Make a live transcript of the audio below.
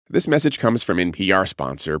This message comes from NPR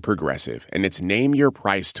sponsor Progressive, and it's Name Your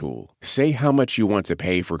Price tool. Say how much you want to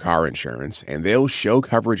pay for car insurance, and they'll show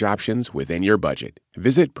coverage options within your budget.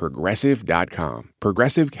 Visit Progressive.com.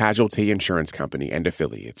 Progressive Casualty Insurance Company and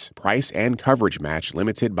Affiliates. Price and coverage match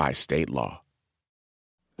limited by state law.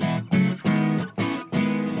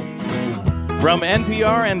 From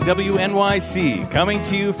NPR and WNYC, coming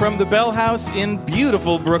to you from the Bell House in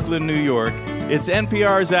beautiful Brooklyn, New York, it's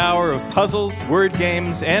NPR's hour of puzzles, word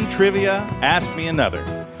games, and trivia. Ask Me Another.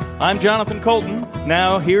 I'm Jonathan Colton.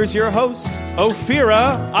 Now, here's your host,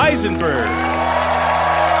 Ophira Eisenberg.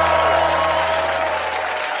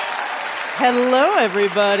 Hello,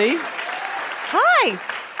 everybody. Hi.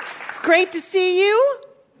 Great to see you.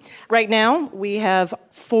 Right now, we have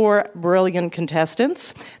 4 brilliant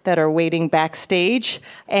contestants that are waiting backstage,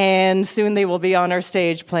 and soon they will be on our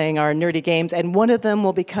stage playing our nerdy games, and one of them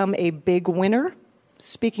will become a big winner.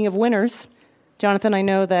 Speaking of winners, Jonathan, I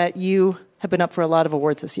know that you have been up for a lot of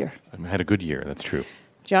awards this year. I had a good year, that's true.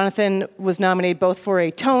 Jonathan was nominated both for a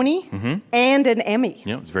Tony and an Emmy.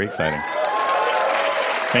 Yeah, it was very exciting.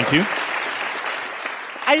 Thank you.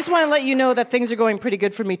 I just want to let you know that things are going pretty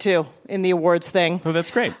good for me, too, in the awards thing. Oh,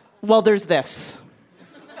 that's great. Well, there's this.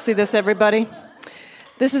 See this, everybody?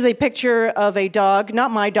 This is a picture of a dog,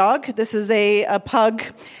 not my dog. This is a pug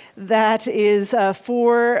that is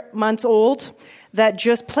 4 months old that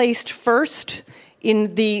just placed first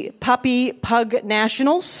in the Puppy Pug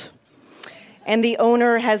Nationals. And the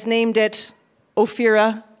owner has named it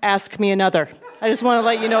Ophira, Ask Me Another. I just want to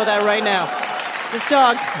let you know that right now. This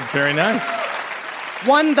dog Very nice.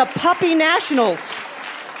 won the Puppy Nationals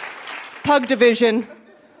Pug Division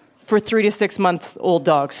for 3 to 6 month old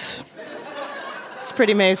dogs. It's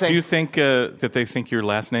pretty amazing. Do you think that they think your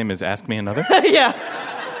last name is Ask Me Another? Yeah.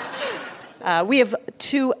 We have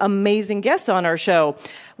 2 amazing guests on our show.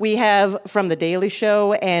 We have from The Daily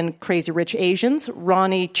Show and Crazy Rich Asians,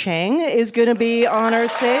 Ronny Chieng is going to be on our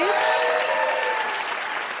stage.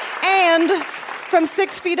 And from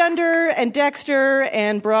 6 Feet Under and Dexter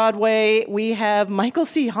and Broadway, we have Michael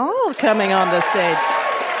C. Hall coming on the stage.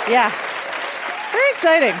 Yeah. Very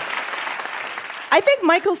exciting. I think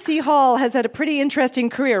Michael C. Hall has had a pretty interesting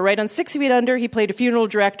career, right? On 6 Feet Under, he played a funeral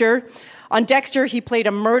director. On Dexter, he played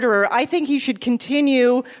a murderer. I think he should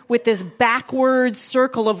continue with this backwards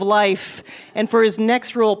circle of life, and for his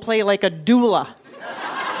next role, play like a doula.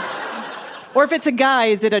 Or if it's a guy,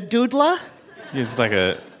 is it a doodla? It's like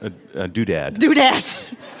a doodad.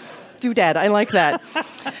 Doodad. Doodad, I like that.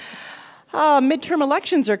 Midterm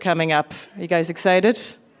elections are coming up. Are you guys excited?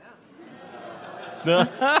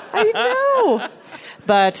 I know.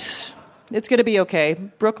 But it's going to be okay.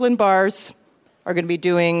 Brooklyn bars are going to be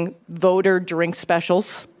doing voter drink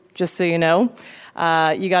specials, just so you know.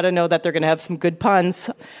 You got to know that they're going to have some good puns.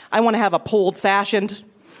 I want to have a pulled fashioned.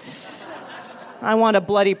 I want a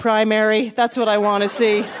bloody primary. That's what I want to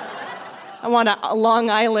see. I want a Long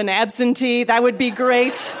Island absentee. That would be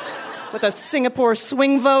great. With a Singapore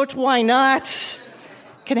swing vote. Why not?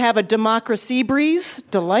 Can have a democracy breeze.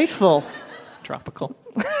 Delightful. Tropical.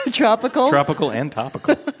 Tropical? Tropical and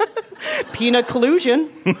topical. Peanut collusion.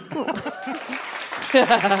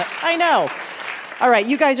 I know. All right,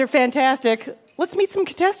 you guys are fantastic. Let's meet some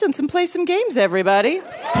contestants and play some games, everybody.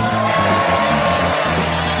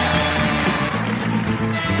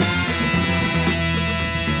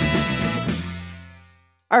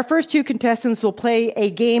 Our first 2 contestants will play a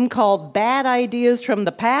game called Bad Ideas from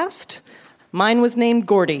the Past. Mine was named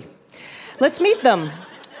Gordy. Let's meet them.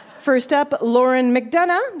 First up, Lauren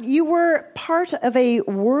McDonough. You were part of a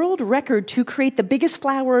world record to create the biggest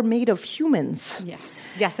flower made of humans.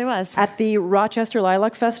 Yes, I was. At the Rochester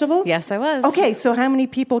Lilac Festival? Yes, I was. Okay, so how many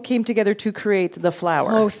people came together to create the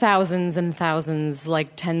flower? Oh, thousands and thousands,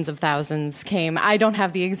 like tens of thousands came. I don't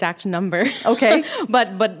have the exact number. Okay.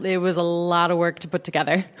 but it was a lot of work to put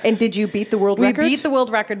together. And did you beat the world record? We beat the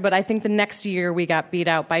world record, but I think the next year we got beat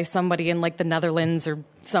out by somebody in like the Netherlands or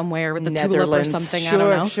somewhere with the tulip or something. Sure, I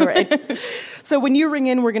don't know. Sure. So when you ring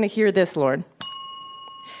in, we're going to hear this, Lauren.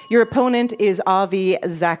 Your opponent is Avi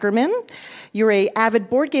Zackerman. You're an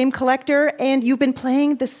avid board game collector, and you've been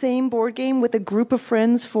playing the same board game with a group of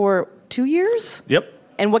friends for 2 years? Yep.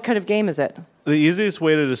 And what kind of game is it? The easiest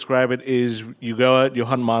way to describe it is you go out, you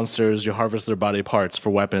hunt monsters, you harvest their body parts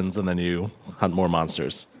for weapons, and then you hunt more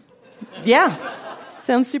monsters. Yeah.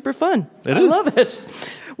 Sounds super fun. I love it.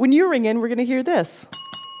 When you ring in, we're going to hear this.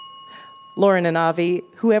 Lauren and Avi,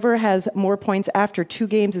 whoever has more points after 2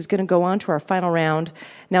 games is going to go on to our final round.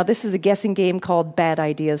 Now, this is a guessing game called Bad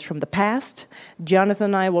Ideas from the Past. Jonathan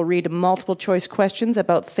and I will read multiple choice questions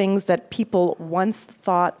about things that people once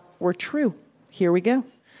thought were true. Here we go.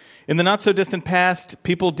 In the not-so-distant past,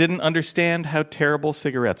 people didn't understand how terrible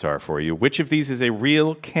cigarettes are for you. Which of these is a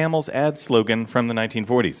real Camel's ad slogan from the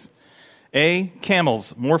 1940s? A,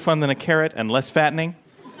 Camels, more fun than a carrot and less fattening.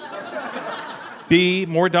 B,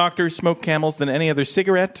 more doctors smoke Camels than any other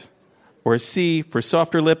cigarette. Or C, for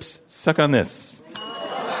softer lips, suck on this.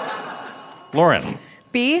 Lauren.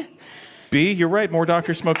 B. B, you're right, more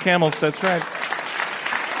doctors smoke Camels, that's right.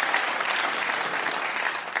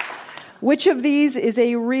 Which of these is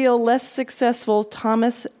a real, less successful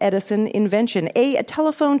Thomas Edison invention? A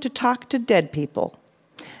telephone to talk to dead people.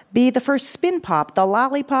 B, the first spin pop, the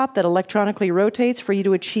lollipop that electronically rotates for you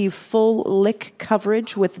to achieve full lick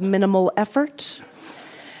coverage with minimal effort.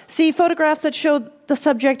 C, photographs that show the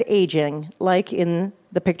subject aging, like in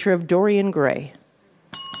the picture of Dorian Gray.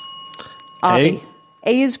 Avi.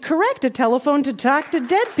 A is correct, a telephone to talk to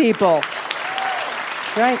dead people.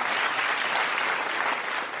 Right.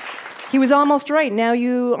 He was almost right. Now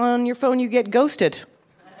on your phone, you get ghosted.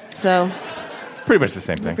 So It's pretty much the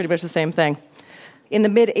same thing. Pretty much the same thing. In the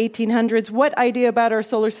mid-1800s, what idea about our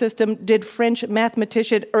solar system did French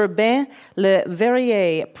mathematician Urbain Le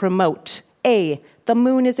Verrier promote? A, the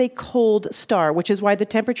moon is a cold star, which is why the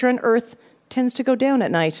temperature on Earth tends to go down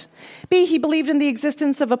at night. B, he believed in the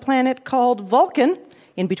existence of a planet called Vulcan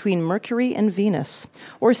in between Mercury and Venus.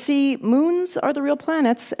 Or C, moons are the real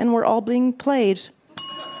planets and we're all being played.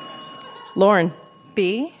 Lauren.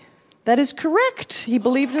 B. That is correct. He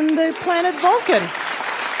believed in the planet Vulcan.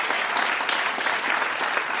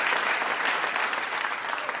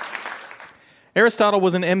 Aristotle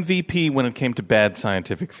was an MVP when it came to bad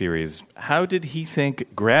scientific theories. How did he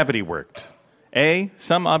think gravity worked? A,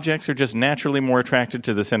 some objects are just naturally more attracted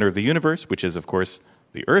to the center of the universe, which is, of course,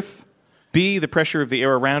 the Earth. B, the pressure of the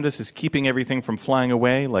air around us is keeping everything from flying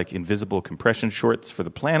away, like invisible compression shorts for the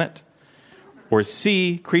planet. Or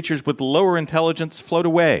C, creatures with lower intelligence float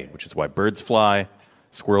away, which is why birds fly,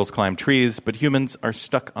 squirrels climb trees, but humans are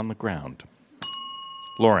stuck on the ground.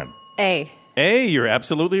 Lauren. A. A, you're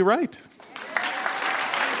absolutely right.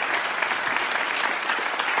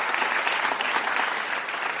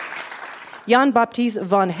 Jan Baptist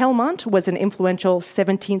van Helmont was an influential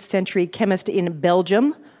 17th century chemist in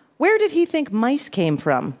Belgium. Where did he think mice came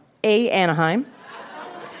from? A, Anaheim.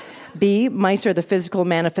 B, mice are the physical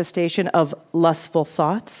manifestation of lustful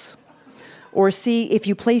thoughts. Or C, if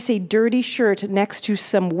you place a dirty shirt next to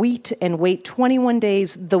some wheat and wait 21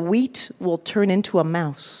 days, the wheat will turn into a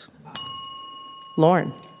mouse.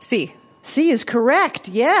 Lauren. C. C is correct,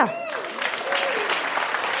 yeah.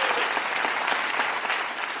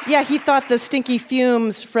 Yeah, he thought the stinky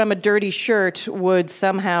fumes from a dirty shirt would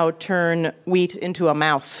somehow turn wheat into a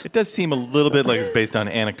mouse. It does seem a little bit like it's based on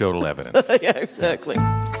anecdotal evidence. Yeah, exactly.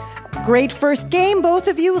 Great first game, both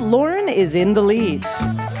of you. Lauren is in the lead.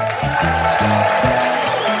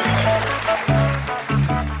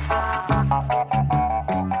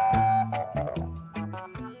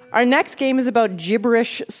 Our next game is about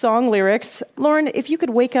gibberish song lyrics. Lauren, if you could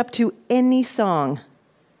wake up to any song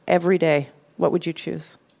every day, what would you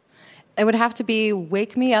choose? It would have to be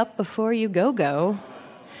Wake Me Up Before You Go Go.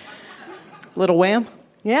 Little Wham?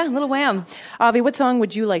 Yeah, Little Wham. Avi, what song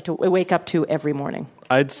would you like to wake up to every morning?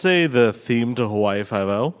 I'd say the theme to Hawaii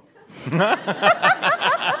Five-0.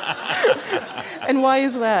 And why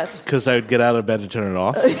is that? Because I would get out of bed to turn it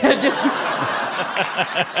off.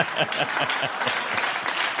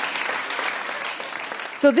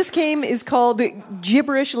 So this game is called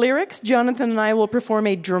Gibberish Lyrics. Jonathan and I will perform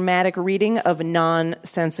a dramatic reading of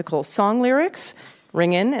nonsensical song lyrics.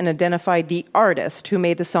 Ring in and identify the artist who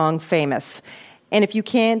made the song famous. And if you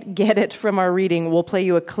can't get it from our reading, we'll play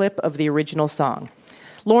you a clip of the original song.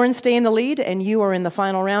 Lauren, stay in the lead, and you are in the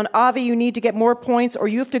final round. Avi, you need to get more points, or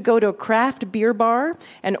you have to go to a craft beer bar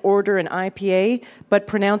and order an IPA, but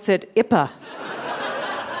pronounce it IPA.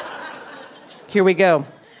 Here we go.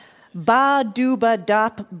 Ba dooba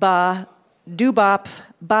dop ba doobop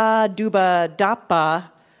ba dooba dop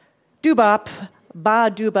ba doobop ba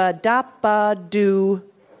dooba dop ba doo.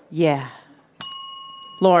 Yeah.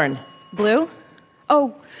 Lauren. Blue?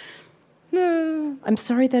 Oh. I'm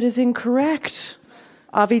sorry, that is incorrect.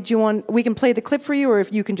 Avi, we can play the clip for you, or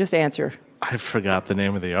if you can just answer. I forgot the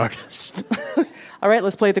name of the artist. All right,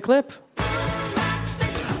 let's play the clip.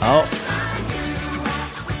 Oh.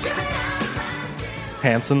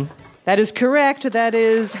 Hanson. That is correct. That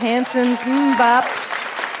is Hanson's Mbop.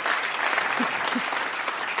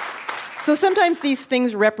 So sometimes these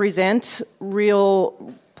things represent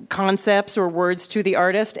real concepts or words to the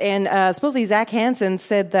artist, and supposedly Zach Hanson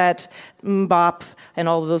said that Mbop and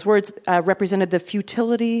all of those words represented the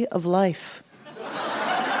futility of life.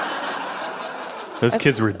 Those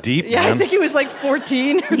kids were deep, Yeah, man. I think he was like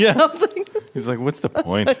 14 or something. He's like, what's the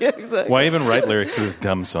point? Yeah, exactly. Why even write lyrics to this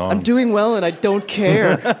dumb song? I'm doing well and I don't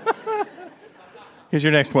care. Here's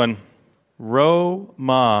your next one. Ro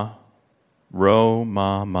ma,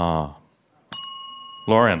 ma.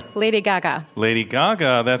 Lauren. Lady Gaga. Lady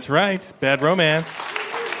Gaga, that's right. Bad Romance.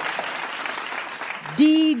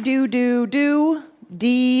 Dee do do do,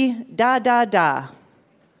 dee da da da.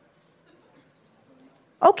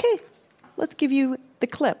 Okay, let's give you the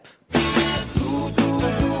clip.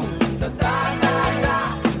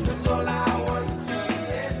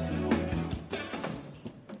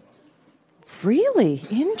 Really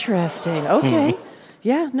interesting. Okay.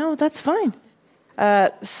 Yeah, no, that's fine.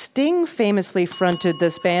 Sting famously fronted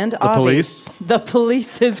this band. The Police? The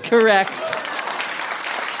Police is correct.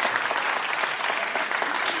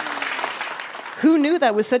 Who knew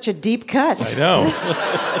that was such a deep cut? I know.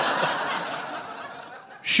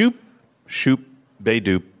 Shoop, shoop, bay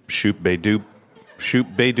doop, shoop, bay doop,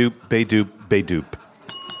 shoop, bay doop, bay doop, bay doop.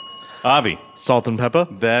 Avi. Salt and Pepper?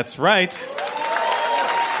 That's right.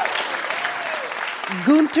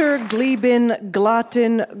 Gunter Gleben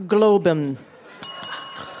Glatten Globen.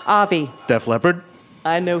 Avi. Def Leppard?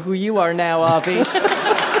 I know who you are now, Avi.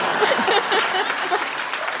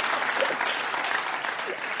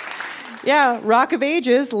 Yeah, Rock of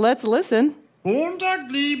Ages. Let's listen. Were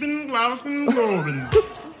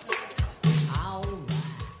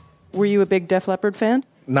you a big Def Leppard fan?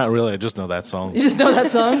 Not really. I just know that song. You just know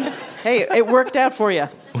that song? Hey, it worked out for you.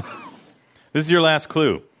 This is your last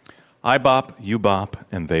clue. I bop, you bop,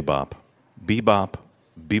 and they bop. Bebop,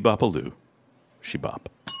 bebop-a-loo. She bop.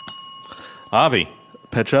 Avi.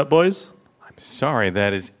 Pet Shop Boys? I'm sorry,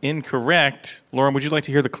 that is incorrect. Lauren, would you like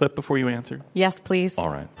to hear the clip before you answer? Yes, please. All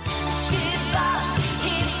right.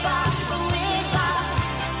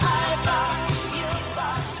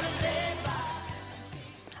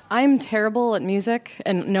 I'm terrible at music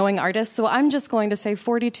and knowing artists, so I'm just going to say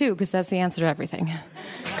 42 because that's the answer to everything.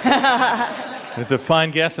 It's a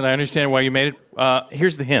fine guess, and I understand why you made it.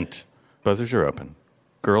 Here's the hint. Buzzers are open.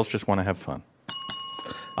 Girls just want to have fun.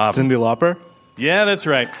 Cyndi Lauper? Yeah, that's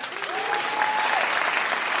right.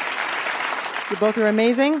 You both are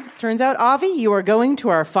amazing. Turns out, Avi, you are going to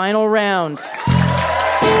our final round.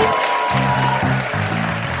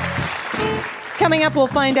 Coming up, we'll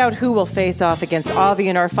find out who will face off against Avi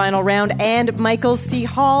in our final round. And Michael C.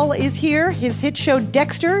 Hall is here. His hit show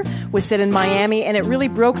Dexter was set in Miami, and it really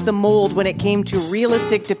broke the mold when it came to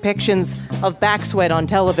realistic depictions of backsweat on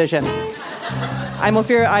television. I'm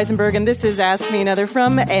Ophira Eisenberg, and this is Ask Me Another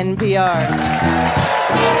from NPR.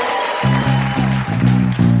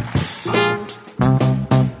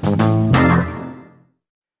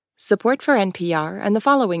 Support for NPR and the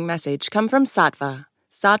following message come from Sattva.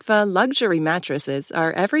 Sattva luxury mattresses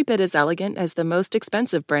are every bit as elegant as the most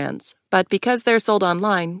expensive brands, but because they're sold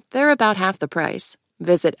online, they're about half the price.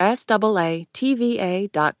 Visit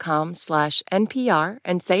SAATVA.com/NPR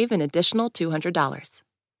and save an additional $200.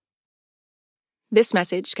 This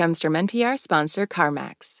message comes from NPR sponsor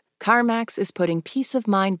CarMax. CarMax is putting peace of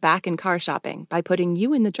mind back in car shopping by putting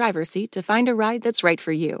you in the driver's seat to find a ride that's right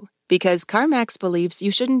for you. Because CarMax believes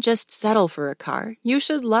you shouldn't just settle for a car, you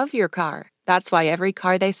should love your car. That's why every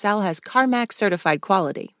car they sell has CarMax certified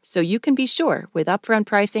quality, so you can be sure with upfront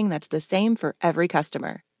pricing that's the same for every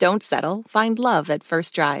customer. Don't settle, find love at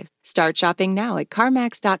first drive. Start shopping now at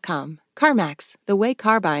CarMax.com. CarMax, the way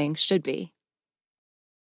car buying should be.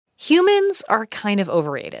 Humans are kind of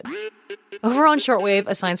overrated. Over on Shortwave,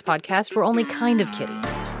 a science podcast, we're only kind of kidding.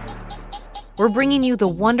 We're bringing you the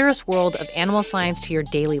wondrous world of animal science to your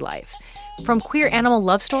daily life. From queer animal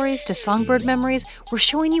love stories to songbird memories, we're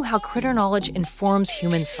showing you how critter knowledge informs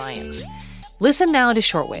human science. Listen now to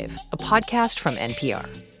Shortwave, a podcast from NPR.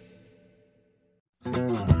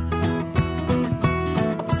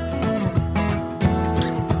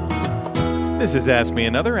 This is Ask Me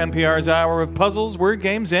Another, NPR's hour of puzzles, word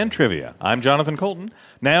games, and trivia. I'm Jonathan Colton.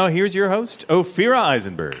 Now here's your host, Ophira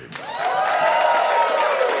Eisenberg.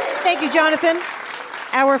 Thank you, Jonathan.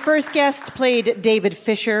 Our first guest played David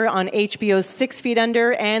Fisher on HBO's 6 Feet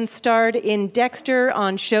Under and starred in Dexter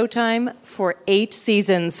on Showtime for 8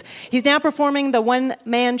 seasons. He's now performing the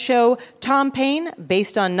one-man show Thom Pain,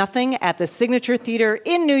 based on nothing, at the Signature Theater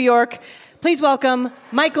in New York. Please welcome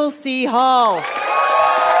Michael C. Hall.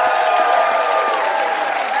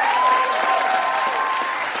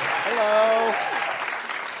 Hello.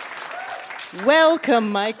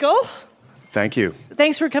 Welcome, Michael. Thank you.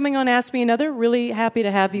 Thanks for coming on Ask Me Another. Really happy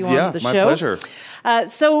to have you on the show. Yeah, my pleasure.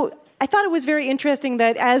 So I thought it was very interesting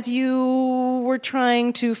that as you were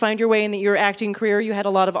trying to find your way in your acting career, you had a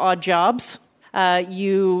lot of odd jobs.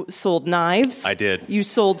 You sold knives. I did. You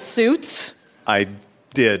sold suits. I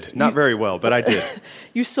did. Not very well, but I did.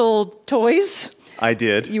 You sold toys. I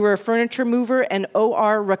did. You were a furniture mover and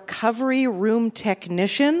OR recovery room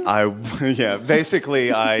technician.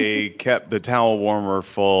 Basically I kept the towel warmer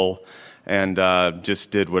full and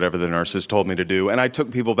just did whatever the nurses told me to do. And I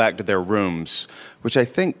took people back to their rooms, which I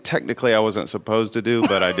think technically I wasn't supposed to do,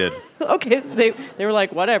 but I did. Okay, they were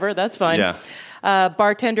like, whatever, that's fine. Yeah.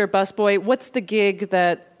 Bartender, busboy, what's the gig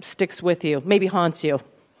that sticks with you, maybe haunts you?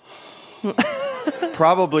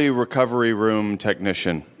 Probably recovery room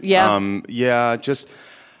technician. Yeah. Just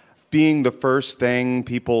being the first thing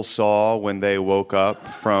people saw when they woke up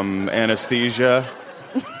from anesthesia.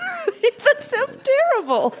 That sounds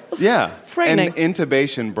terrible. Yeah. Frightening. And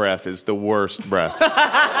intubation breath is the worst breath.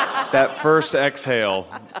 That first exhale,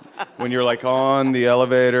 when you're like on the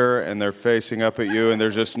elevator and they're facing up at you and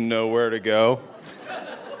there's just nowhere to go.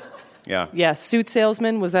 Yeah. Yeah, suit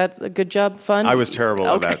salesman, was that a good job, fun? I was terrible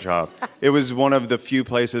at that job. It was one of the few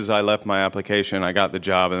places I left my application. I got the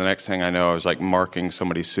job, and the next thing I know, I was like marking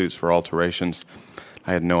somebody's suits for alterations.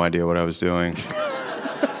 I had no idea what I was doing.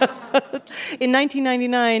 In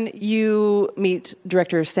 1999, you meet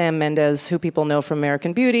director Sam Mendes, who people know from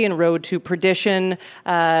American Beauty and Road to Perdition.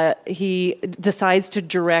 He decides to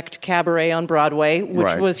direct Cabaret on Broadway,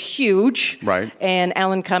 which was huge. Right. And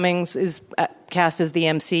Alan Cummings is cast as the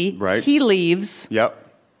MC. Right. He leaves. Yep.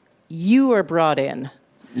 You are brought in.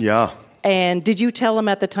 Yeah. And did you tell him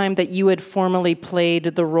at the time that you had formerly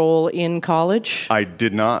played the role in college? I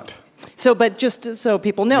did not. So, but just so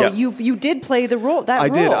people know, Yeah. you did play the role. I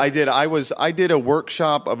did. I did a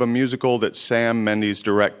workshop of a musical that Sam Mendes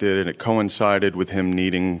directed, and it coincided with him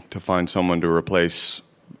needing to find someone to replace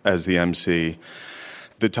as the MC.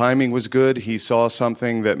 The timing was good. He saw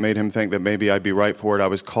something that made him think that maybe I'd be right for it. I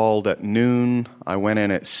was called at noon. I went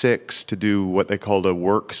in at 6 to do what they called a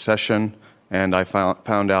work session, and I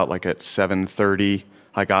found out like at 7:30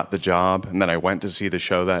 I got the job, and then I went to see the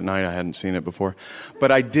show that night. I hadn't seen it before.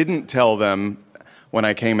 But I didn't tell them when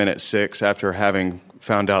I came in at 6 after having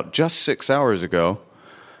found out just 6 hours ago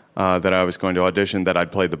that I was going to audition that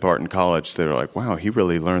I'd played the part in college. They were like, wow, he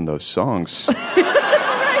really learned those songs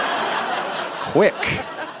quick.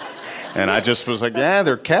 And I just was like, yeah,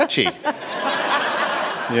 they're catchy.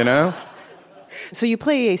 You know? So you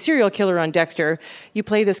play a serial killer on Dexter. You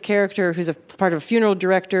play this character who's a part of a funeral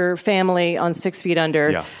director family on 6 Feet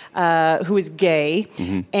Under, who is gay.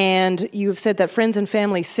 Mm-hmm. And you've said that friends and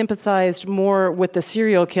family sympathized more with the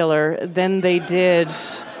serial killer than they did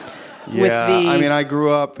with the... I mean, I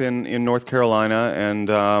grew up in North Carolina,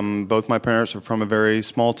 and both my parents are from a very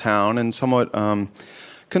small town and somewhat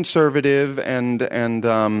conservative,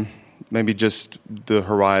 and maybe just the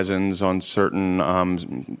horizons on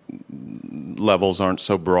certain levels aren't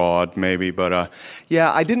so broad, maybe. But,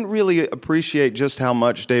 I didn't really appreciate just how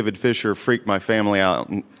much David Fisher freaked my family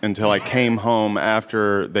out until I came home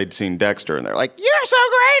after they'd seen Dexter. And they're like, you're so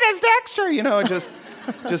great as Dexter! You know,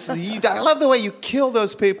 I love the way you kill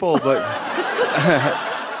those people, but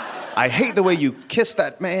I hate the way you kiss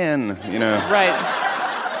that man, you know. Right.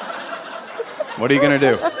 What are you going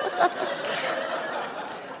to do?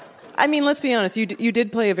 I mean, let's be honest. You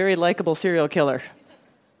did play a very likable serial killer.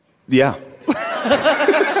 Yeah.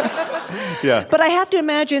 Yeah. But I have to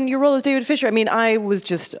imagine your role as David Fisher. I mean, I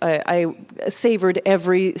savored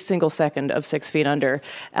every single second of 6 Feet Under,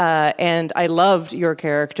 and I loved your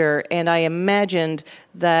character, and I imagined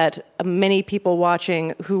that many people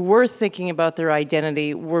watching who were thinking about their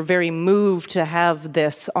identity were very moved to have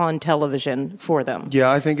this on television for them.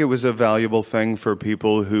 Yeah, I think it was a valuable thing for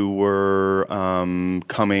people who were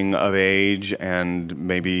coming of age and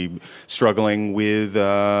maybe struggling with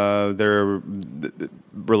their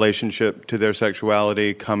relationship to their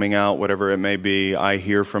sexuality, coming out, whatever it may be. I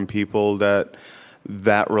hear from people that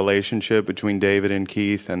relationship between David and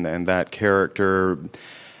Keith and that character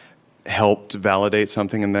helped validate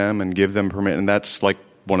something in them and give them permission. And that's like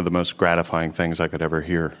one of the most gratifying things I could ever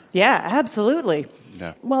hear. Yeah, absolutely.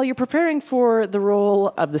 Yeah. While you're preparing for the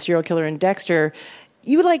role of the serial killer in Dexter,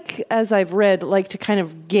 you as I've read, like to kind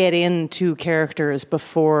of get into characters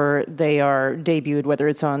before they are debuted, whether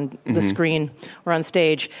it's on the screen or on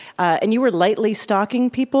stage. And you were lightly stalking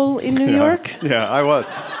people in New York? Yeah, I was.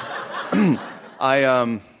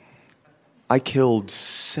 I killed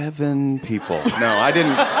 7 people. No, I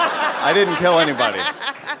didn't kill anybody.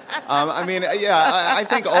 I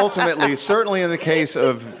think ultimately, certainly in the case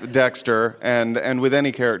of Dexter, and with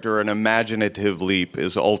any character, an imaginative leap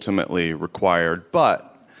is ultimately required.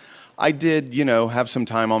 But I did, have some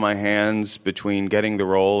time on my hands between getting the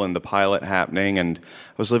role and the pilot happening, and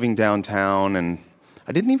I was living downtown, and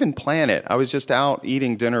I didn't even plan it. I was just out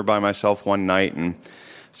eating dinner by myself one night and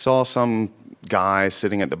saw some guy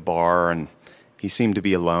sitting at the bar, and he seemed to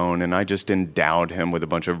be alone, and I just endowed him with a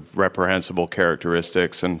bunch of reprehensible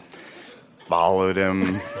characteristics and followed him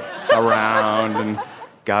around and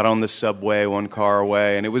got on the subway one car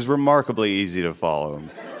away, and it was remarkably easy to follow him.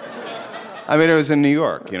 I mean, it was in New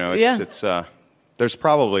York, it's there's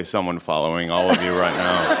probably someone following all of you right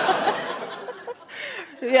now.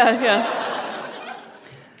 Yeah.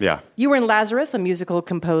 You were in Lazarus, a musical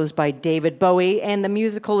composed by David Bowie, and the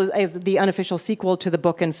musical is the unofficial sequel to the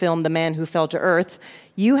book and film The Man Who Fell to Earth.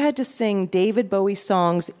 You had to sing David Bowie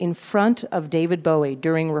songs in front of David Bowie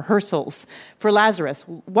during rehearsals. For Lazarus,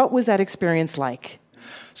 what was that experience like?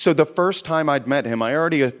 So the first time I'd met him, I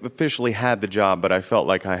already officially had the job, but I felt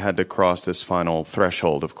like I had to cross this final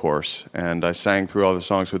threshold, of course. And I sang through all the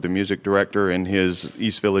songs with the music director in his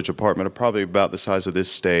East Village apartment, probably about the size of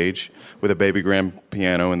this stage, with a baby grand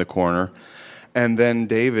piano in the corner. And then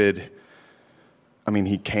David,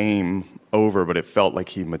 he came over, but it felt like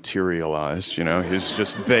he materialized, He was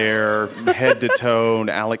just there, head to toe,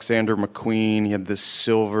 Alexander McQueen. He had this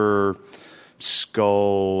silver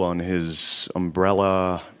skull on his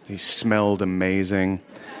umbrella. He smelled amazing.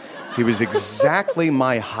 He was exactly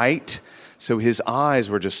my height, so his eyes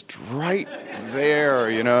were just right there,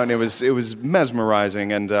 and it was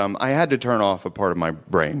mesmerizing, and I had to turn off a part of my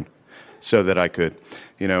brain so that I could,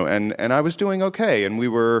 and I was doing okay, and we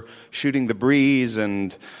were shooting The Breeze,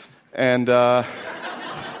 and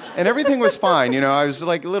everything was fine, I was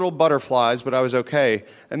like little butterflies, but I was okay.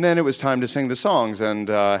 And then it was time to sing the songs, and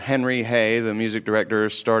Henry Hay, the music director,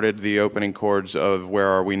 started the opening chords of Where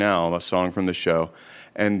Are We Now, a song from the show,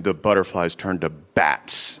 and the butterflies turned to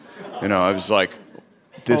bats. I was like,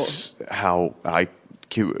 this how I,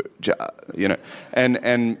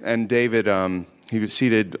 and David, he was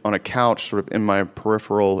seated on a couch sort of in my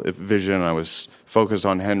peripheral vision. I was focused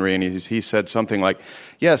on Henry, and he said something like,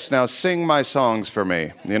 yes, now sing my songs for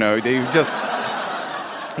me.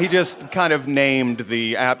 He just kind of named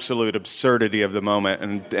the absolute absurdity of the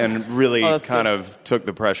moment and really kind of took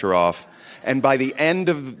the pressure off. And by the end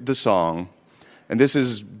of the song, and this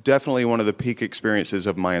is definitely one of the peak experiences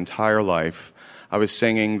of my entire life, I was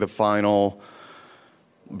singing the final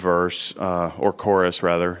verse, or chorus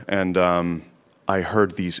rather, and I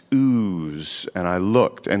heard these oohs, and I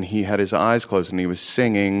looked, and he had his eyes closed, and he was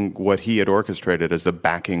singing what he had orchestrated as the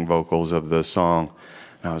backing vocals of the song.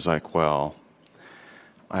 And I was like, well,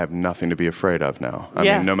 I have nothing to be afraid of now. I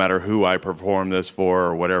mean, no matter who I perform this for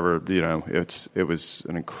or whatever, it was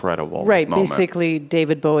an incredible moment. Basically,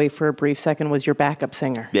 David Bowie, for a brief second, was your backup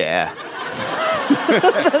singer. Yeah.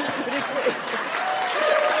 That's pretty great.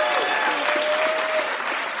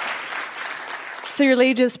 So your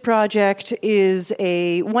latest project is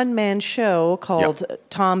a one-man show called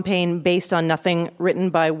Thom Pain, based on nothing,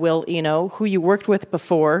 written by Will Eno, who you worked with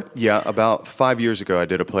before. Yeah, about 5 years ago, I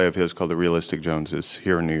did a play of his called The Realistic Joneses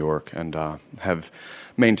here in New York, and have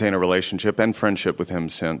maintained a relationship and friendship with him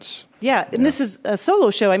since. Yeah, and this is a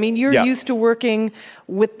solo show. I mean, you're used to working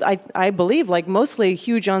with, I believe, like mostly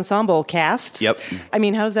huge ensemble casts. Yep. I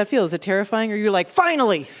mean, how does that feel? Is it terrifying, or you're like,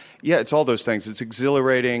 finally? Yeah, it's all those things. It's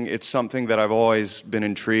exhilarating. It's something that I've always been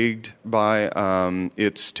intrigued by.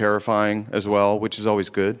 It's terrifying as well, which is always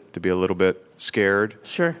good, to be a little bit scared.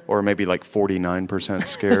 Sure. Or maybe like 49%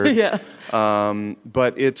 scared. Yeah.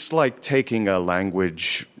 But it's like taking a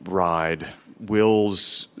language ride.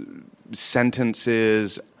 Will's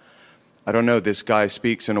sentences, I don't know, this guy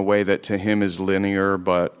speaks in a way that to him is linear,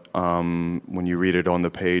 but when you read it on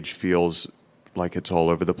the page feels like it's all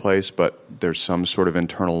over the place, but there's some sort of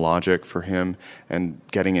internal logic for him, and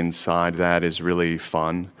getting inside that is really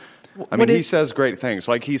fun. I mean, he says great things.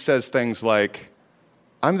 Like, he says things like,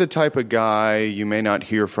 I'm the type of guy you may not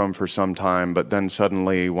hear from for some time, but then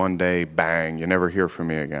suddenly one day, bang, you never hear from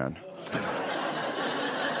me again.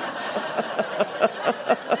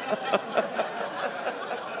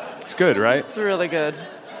 It's good, right? It's really good.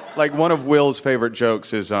 Like, one of Will's favorite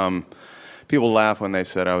jokes is, people laugh when they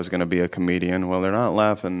said I was going to be a comedian. Well, they're not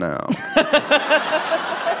laughing now.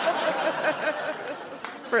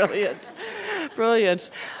 Brilliant. Brilliant.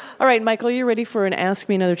 All right, Michael, you ready for an Ask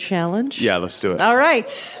Me Another challenge? Yeah, let's do it. All right.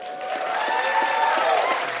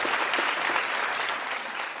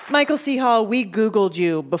 Michael C. Hall, we Googled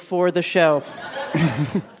you before the show.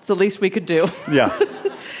 It's the least we could do. Yeah.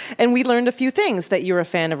 And we learned a few things: that you're a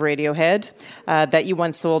fan of Radiohead, that you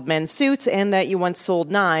once sold men's suits, and that you once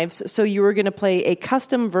sold knives. So you were going to play a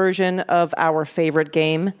custom version of our favorite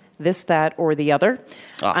game, This, That, or the Other.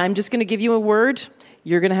 I'm just going to give you a word.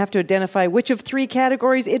 You're going to have to identify which of 3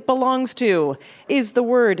 categories it belongs to. Is the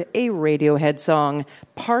word a Radiohead song,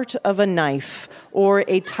 part of a knife, or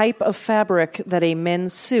a type of fabric that a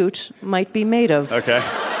men's suit might be made of? Okay.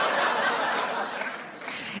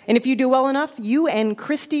 And if you do well enough, you and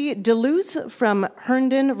Christy DeLuz from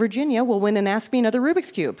Herndon, Virginia, will win an Ask Me Another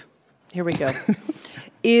Rubik's Cube. Here we go.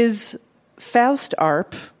 Is Faust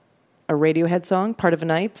Arp a Radiohead song, part of a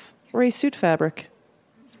knife, or a suit fabric?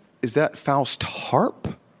 Is that Faust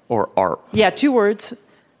harp or arp? Yeah, 2 words,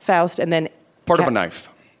 Faust, and then... Part of a knife.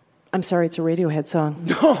 I'm sorry, it's a Radiohead song.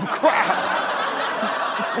 Oh, crap.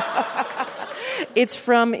 It's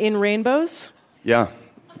from In Rainbows. Yeah,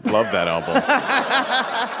 love that album.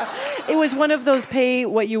 It was one of those pay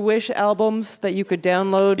what you wish albums that you could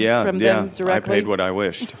download from them directly. I paid what I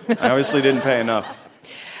wished. I obviously didn't pay enough.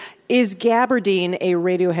 Is Gabardine a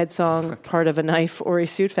Radiohead song, part of a knife, or a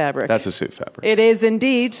suit fabric? That's a suit fabric. It is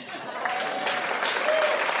indeed.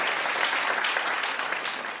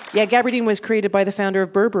 Yeah, gabardine was created by the founder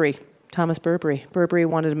of Burberry, Thomas Burberry. Burberry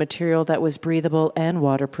wanted a material that was breathable and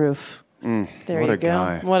waterproof. There what you a go.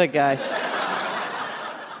 guy. What a guy.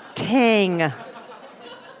 Tang.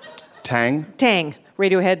 Tang? Tang.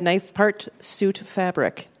 Radiohead knife part, suit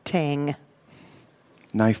fabric. Tang.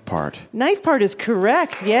 Knife part. Knife part is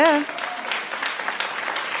correct, yeah.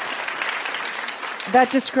 That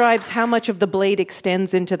describes how much of the blade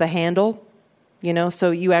extends into the handle. You know,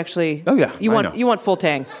 so you actually... Oh, yeah, You I want know. you want full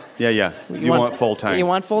tang. Yeah. You want full tang. You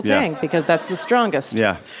want full tang because that's the strongest.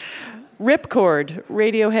 Yeah. Ripcord,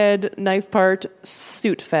 Radiohead, knife part,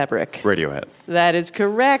 suit fabric. Radiohead. That is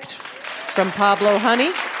correct. From Pablo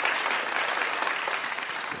Honey.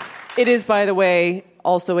 It is, by the way,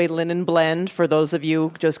 also a linen blend for those of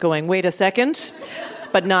you just going, wait a second,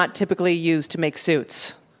 but not typically used to make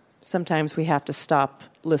suits. Sometimes we have to stop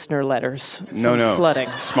listener letters from flooding.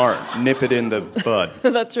 Smart. Nip it in the bud.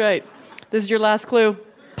 That's right. This is your last clue.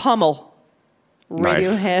 Pummel. Knife.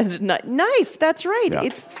 Radiohead knife. That's right. Yeah.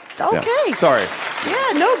 It's okay. Yeah. Sorry.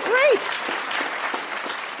 Yeah, no, great.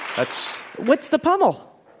 What's the pummel?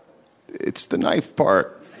 It's the knife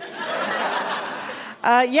part.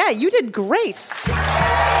 Yeah, you did great.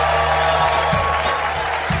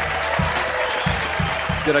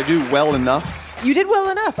 Did I do well enough? You did well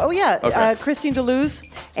enough. Oh, yeah. Okay. Christine DeLuz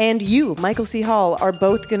and you, Michael C. Hall, are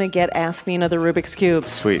both going to get Ask Me Another Rubik's Cube.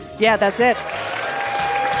 Sweet. Yeah, that's it.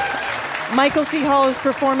 Michael C. Hall is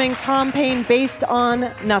performing Thom Pain Based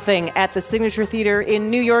on Nothing at the Signature Theater in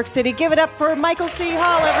New York City. Give it up for Michael C.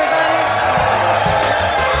 Hall, everybody.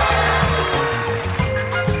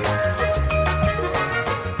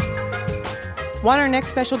 Want our next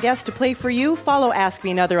special guest to play for you? Follow Ask Me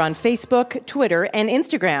Another on Facebook, Twitter, and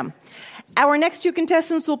Instagram. Our next 2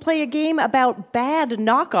 contestants will play a game about bad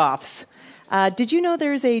knockoffs. Did you know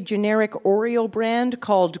there's a generic Oreo brand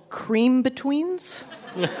called Cream Betweens?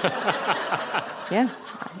 Yeah.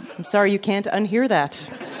 I'm sorry you can't unhear that.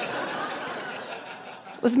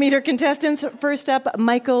 Let's meet our contestants. First up,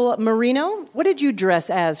 Michael Marino. What did you dress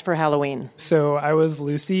as for Halloween? So I was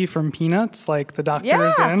Lucy from Peanuts, like the doctor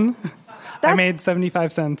is in. I made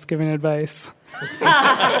 75 cents giving advice.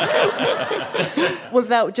 Was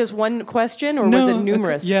that just one question, or was it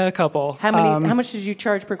numerous? A couple. How much did you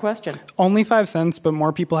charge per question? Only 5 cents, but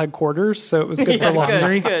more people had quarters, so it was good for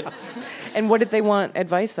laundry. Good. And what did they want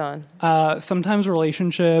advice on? Sometimes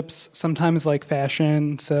relationships, sometimes like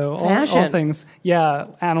fashion. So all things. Yeah,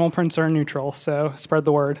 animal prints are neutral, so spread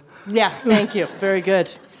the word. Yeah, thank you. Very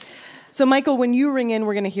good. So, Michael, when you ring in,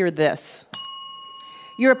 we're going to hear this.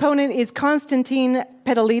 Your opponent is Konstantin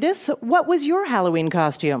Pedalidis. What was your Halloween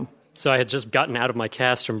costume? So I had just gotten out of my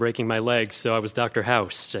cast from breaking my legs, so I was Dr.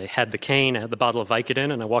 House. I had the cane, I had the bottle of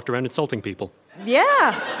Vicodin, and I walked around insulting people. Yeah.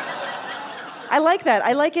 I like that.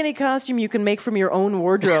 I like any costume you can make from your own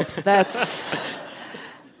wardrobe. That's...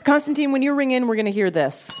 Konstantin, when you ring in, we're going to hear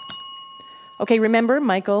this. Okay, remember,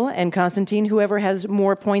 Michael and Konstantin, whoever has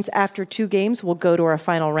more points after 2 games will go to our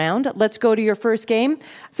final round. Let's go to your first game.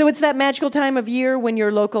 So it's that magical time of year when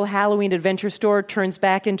your local Halloween adventure store turns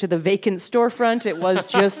back into the vacant storefront it was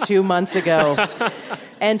just 2 months ago.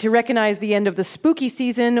 And to recognize the end of the spooky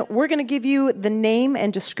season, we're going to give you the name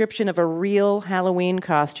and description of a real Halloween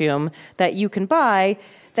costume that you can buy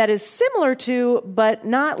that is similar to, but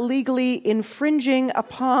not legally infringing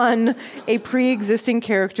upon, a pre-existing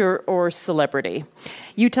character or celebrity.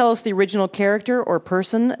 You tell us the original character or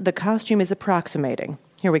person the costume is approximating.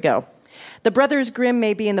 Here we go. The Brothers Grimm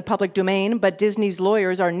may be in the public domain, but Disney's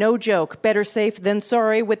lawyers are no joke. Better safe than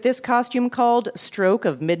sorry with this costume called Stroke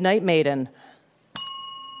of Midnight Maiden.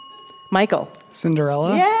 Michael.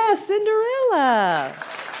 Cinderella? Yeah, Cinderella.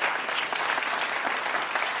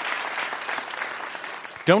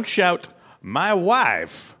 Don't shout, "My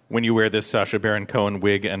wife," when you wear this Sacha Baron Cohen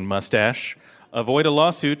wig and mustache. Avoid a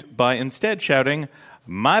lawsuit by instead shouting,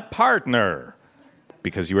 "My partner,"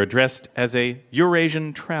 because you are dressed as a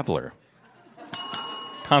Eurasian traveler.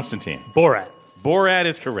 Constantine. Borat. Borat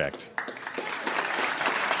is correct.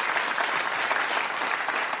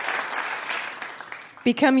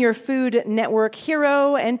 Become your Food Network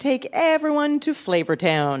hero and take everyone to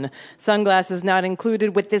Flavortown. Sunglasses not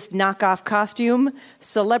included with this knockoff costume.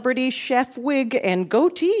 Celebrity chef wig and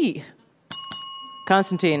goatee.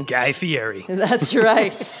 Constantine. Guy Fieri. That's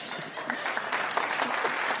right.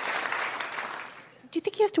 Do you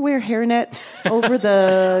think he has to wear a hairnet over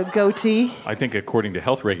the goatee? I think according to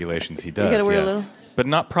health regulations, he does, You gotta wear yes. a little...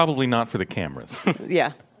 But probably not for the cameras.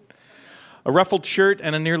 Yeah. A ruffled shirt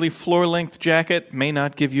and a nearly floor-length jacket may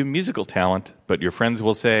not give you musical talent, but your friends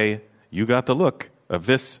will say, "You got the look of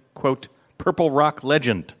this," quote, "purple rock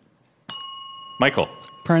legend." Michael.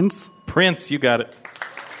 Prince. Prince, you got it.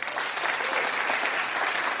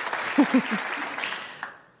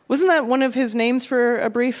 Wasn't that one of his names for a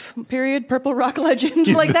brief period? Purple rock legend?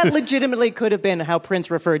 Like, that legitimately could have been how Prince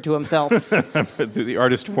referred to himself. The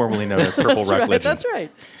artist formerly known as Purple Rock Legend. That's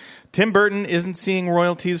right. Tim Burton isn't seeing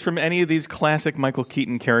royalties from any of these classic Michael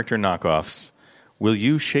Keaton character knockoffs. Will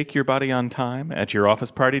you shake your body on time at your office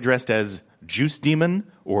party dressed as Juice Demon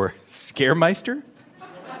or Scaremeister?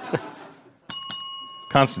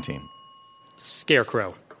 Constantine.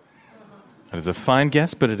 Scarecrow. That is a fine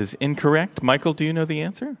guess, but it is incorrect. Michael, do you know the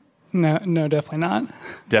answer? No, definitely not.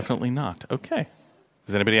 Definitely not. Okay.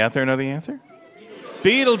 Does anybody out there know the answer?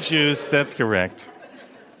 Beetlejuice, that's correct.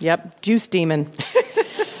 Yep, Juice Demon.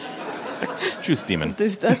 Juice Demon.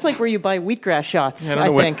 That's like where you buy wheatgrass shots, Yeah, I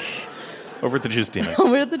think. Over at the Juice Demon.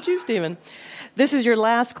 Over at the Juice Demon. This is your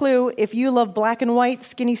last clue. If you love black and white,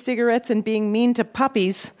 skinny cigarettes, and being mean to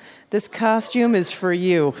puppies, this costume is for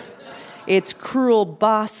you. It's Cruel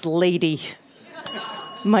Boss Lady.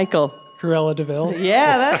 Michael. Cruella de Vil.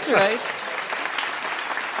 Yeah, that's right.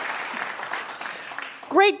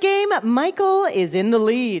 Great game. Michael is in the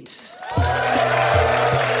lead.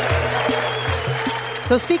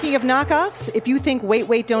 So speaking of knockoffs, if you think Wait,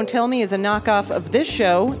 Wait, Don't Tell Me is a knockoff of this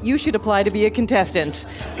show, you should apply to be a contestant.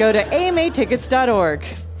 Go to amatickets.org.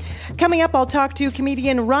 Coming up, I'll talk to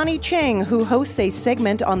comedian Ronny Chieng, who hosts a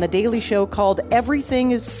segment on The Daily Show called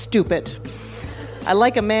Everything is Stupid. I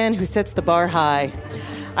like a man who sets the bar high.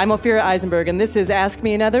 I'm Ophira Eisenberg, and this is Ask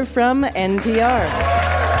Me Another from NPR.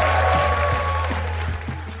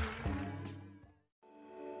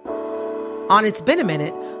 On It's Been a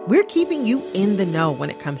Minute, we're keeping you in the know when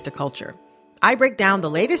it comes to culture. I break down the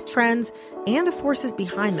latest trends and the forces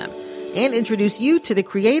behind them, and introduce you to the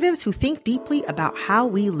creatives who think deeply about how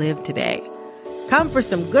we live today. Come for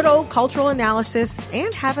some good old cultural analysis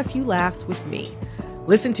and have a few laughs with me.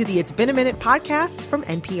 Listen to the It's Been a Minute podcast from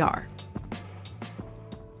NPR.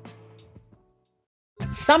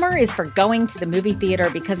 Summer is for going to the movie theater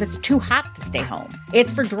because it's too hot to stay home.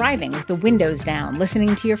 It's for driving with the windows down,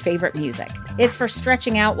 listening to your favorite music. It's for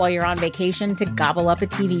stretching out while you're on vacation to gobble up a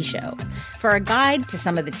TV show. For a guide to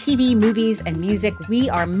some of the TV, movies, and music we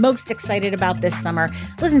are most excited about this summer,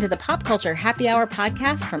 listen to the Pop Culture Happy Hour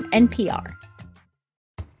podcast from NPR.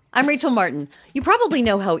 I'm Rachel Martin. You probably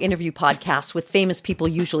know how interview podcasts with famous people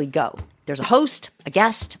usually go. There's a host, a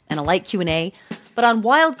guest, and a light Q&A. But on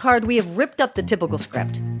Wildcard, we have ripped up the typical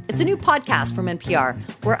script. It's a new podcast from NPR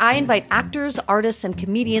where I invite actors, artists, and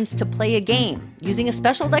comedians to play a game using a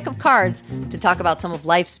special deck of cards to talk about some of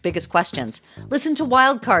life's biggest questions. Listen to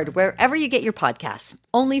Wildcard wherever you get your podcasts,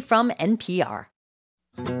 only from NPR.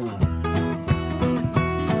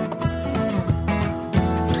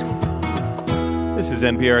 This is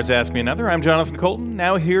NPR's Ask Me Another. I'm Jonathan Colton.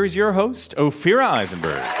 Now here's your host, Ophira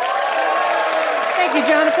Eisenberg. Thank you,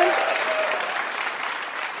 Jonathan.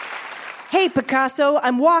 Hey, Picasso,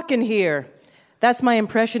 I'm walking here. That's my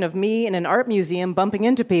impression of me in an art museum bumping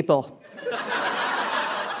into people.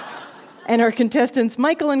 And our contestants,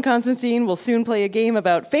 Michael and Constantine, will soon play a game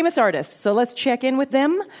about famous artists. So let's check in with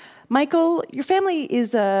them. Michael, your family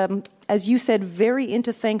is, as you said, very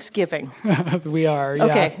into Thanksgiving. We are, yeah.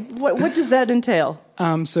 Okay. What does that entail?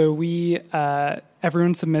 So we,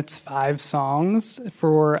 everyone submits 5 songs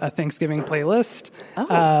for a Thanksgiving playlist.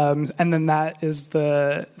 Oh. And then that is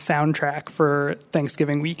the soundtrack for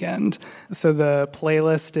Thanksgiving weekend. So the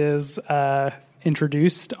playlist is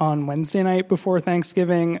introduced on Wednesday night before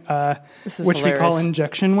Thanksgiving, which hilarious. we call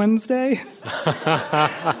Injection Wednesday,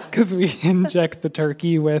 because we inject the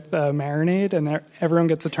turkey with marinade, and everyone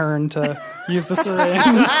gets a turn to use the syringe.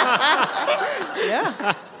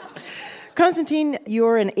 Yeah. Constantine,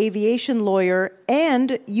 you're an aviation lawyer,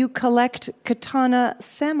 and you collect katana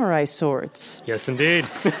samurai swords. Yes, indeed.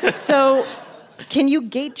 So, can you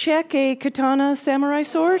gate check a katana samurai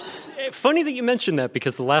sword? Funny that you mentioned that,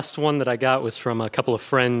 because the last one that I got was from a couple of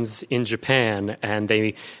friends in Japan, and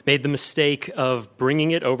they made the mistake of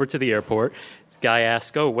bringing it over to the airport. Guy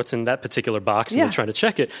asks, "Oh, what's in that particular box?" And they're trying to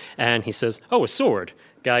check it. And he says, "Oh, a sword."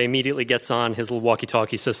 Guy immediately gets on his little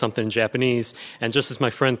walkie-talkie, says something in Japanese, and just as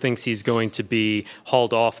my friend thinks he's going to be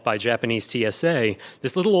hauled off by Japanese TSA,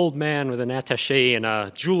 this little old man with an attaché and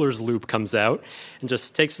a jeweler's loop comes out and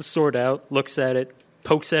just takes the sword out, looks at it,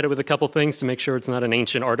 pokes at it with a couple things to make sure it's not an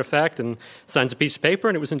ancient artifact, and signs a piece of paper,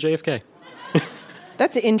 and it was in JFK.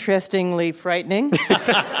 That's interestingly frightening.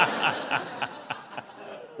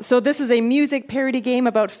 So this is a music parody game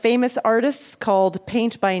about famous artists called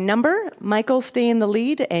Paint by Number. Michael, stay in the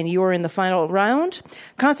lead, and you're in the final round.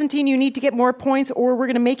 Constantine, you need to get more points, or we're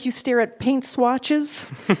going to make you stare at paint swatches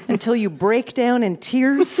until you break down in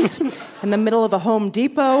tears in the middle of a Home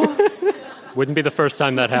Depot. Wouldn't be the first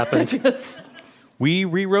time that happened. We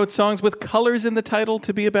rewrote songs with colors in the title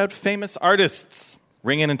to be about famous artists.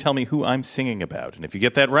 Ring in and tell me who I'm singing about. And if you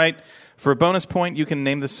get that right, for a bonus point, you can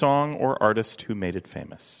name the song or artist who made it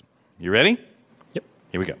famous. You ready? Yep.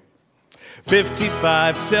 Here we go.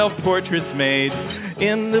 55 self-portraits made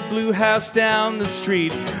in the blue house down the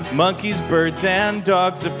street. Monkeys, birds, and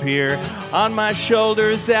dogs appear on my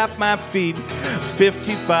shoulders, at my feet.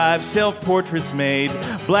 55 self-portraits made,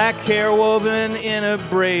 black hair woven in a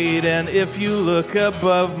braid. And if you look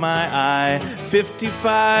above my eye,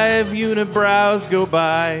 55 unibrows go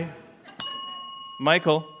by.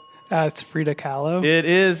 Michael. It's Frida Kahlo. It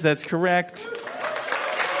is. That's correct.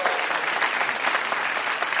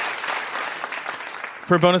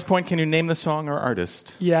 For a bonus point, can you name the song or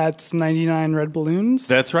artist? Yeah, it's 99 Red Balloons.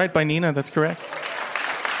 That's right, by Nina. That's correct.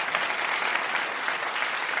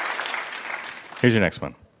 Here's your next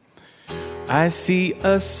one. I see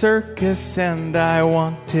a circus and I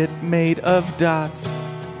want it made of dots.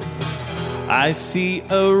 I see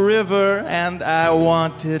a river and I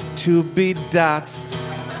want it to be dots.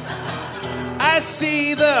 I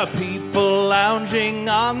see the people lounging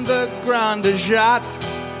on the Grande Jatte.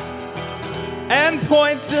 And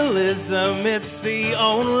pointillism, it's the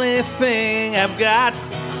only thing I've got.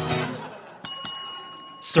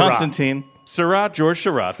 Seurat. Constantine. Seurat, George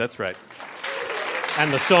Seurat, that's right.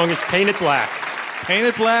 And the song is Paint It Black. Paint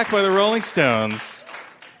It Black by the Rolling Stones.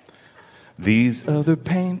 These other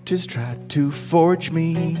painters tried to forge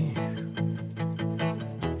me,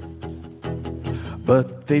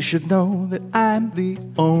 but they should know that I'm the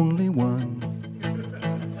only one.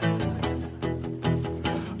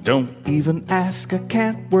 Don't even ask, I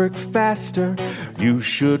can't work faster. You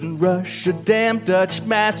shouldn't rush a damn Dutch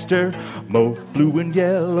master. More blue and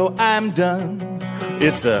yellow, I'm done.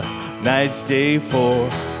 It's a nice day for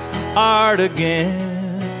art again.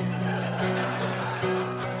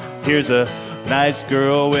 Here's a nice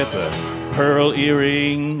girl with a pearl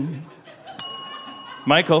earring.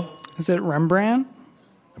 Michael. Is it Rembrandt?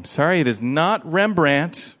 I'm sorry, it is not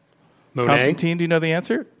Rembrandt. Monet? Constantine, do you know the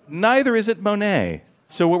answer? Neither is it Monet.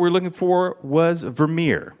 So what we're looking for was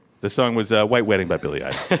Vermeer. The song was White Wedding by Billie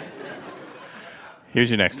Idol. Here's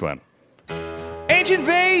your next one. Ancient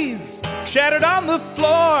vase shattered on the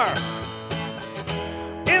floor.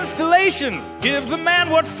 Installation, give the man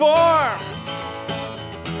what for.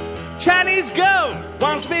 Chinese goat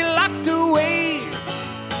wants to be locked away.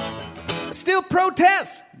 Still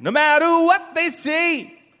protest, no matter what they say.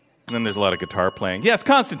 And then there's a lot of guitar playing. Yes,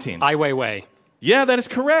 Constantine. Ai Weiwei. Yeah, that is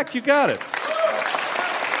correct. You got it.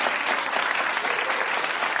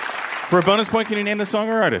 For a bonus point, can you name the song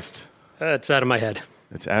or artist? It's out of my head.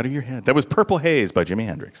 It's out of your head. That was Purple Haze by Jimi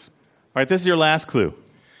Hendrix. All right, this is your last clue.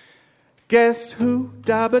 Guess who?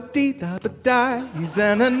 Da-ba-dee-da-ba-die. He's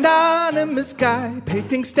an anonymous guy,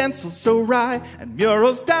 painting stencils so wry, and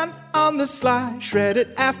murals done on the sly. Shred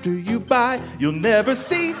it after you buy. You'll never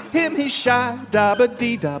see him, he's shy.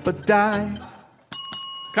 Da-ba-dee-da-ba-die.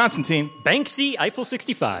 Constantine. Banksy, Eiffel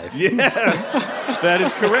 65. Yeah, that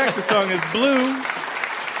is correct. The song is Blue.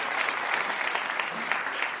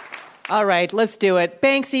 All right, let's do it.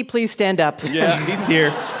 Banksy, please stand up. Yeah, he's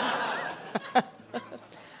here.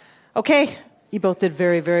 Okay, you both did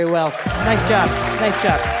very, very well. Nice job. Nice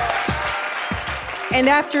job. And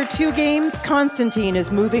after 2 games, Constantine is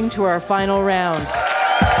moving to our final round.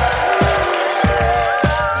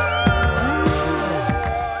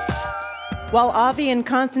 While Avi and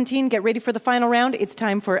Constantine get ready for the final round, it's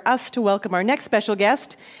time for us to welcome our next special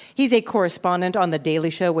guest. He's a correspondent on The Daily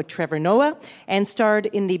Show with Trevor Noah and starred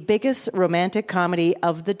in the biggest romantic comedy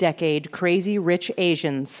of the decade, Crazy Rich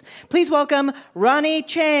Asians. Please welcome Ronny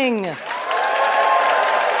Chieng.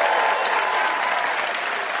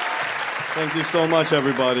 Thank you so much,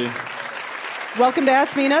 everybody. Welcome to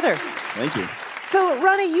Ask Me Another. Thank you. So,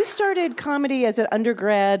 Ronny, you started comedy as an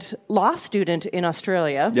undergrad law student in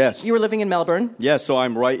Australia. Yes. You were living in Melbourne. Yes, so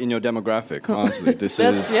I'm right in your demographic, honestly.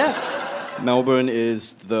 Melbourne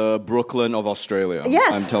is the Brooklyn of Australia.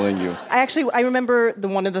 Yes. I'm telling you. I remember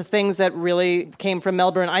one of the things that really came from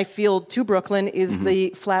Melbourne, I feel, to Brooklyn is the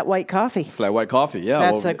flat white coffee. Flat white coffee,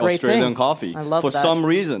 yeah. That's a great Australian thing. coffee. I love For that. some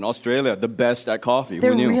reason, Australia, the best at coffee.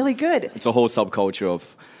 They're Who knew? really good. It's a whole subculture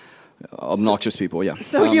of obnoxious people, yeah.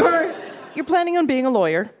 So you're planning on being a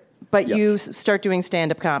lawyer, but Yep. you start doing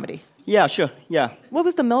stand-up comedy. Yeah, sure, yeah. What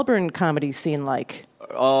was the Melbourne comedy scene like?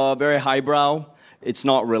 Very highbrow. It's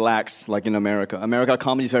not relaxed like in America. America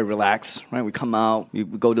comedy is very relaxed, right? We come out, we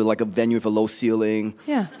go to like a venue with a low ceiling.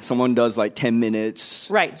 Yeah. Someone does like 10 minutes.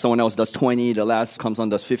 Right. Someone else does 20. The last comes on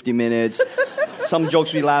does 50 minutes. Some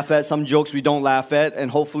jokes we laugh at, some jokes we don't laugh at, and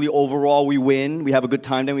hopefully overall we win. We have a good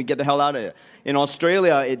time, then we get the hell out of here. In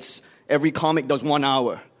Australia, it's every comic does 1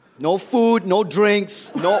 hour. No food, no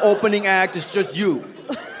drinks, no opening act. It's just you.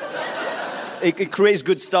 It creates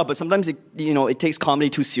good stuff, but sometimes it takes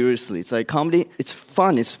comedy too seriously. It's like comedy, it's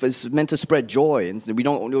fun. It's meant to spread joy, and we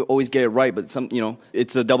don't always get it right. But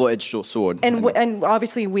it's a double-edged sword. And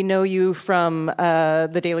obviously, we know you from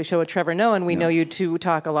The Daily Show with Trevor Noah, and we know you to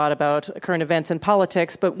talk a lot about current events and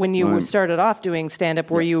politics. But when you started off doing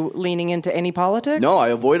stand-up, were you leaning into any politics? No, I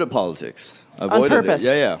avoided politics. On purpose?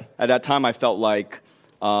 Yeah. At that time, I felt like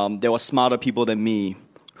there were smarter people than me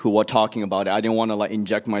who were talking about it. I didn't want to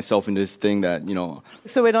inject myself into this thing that,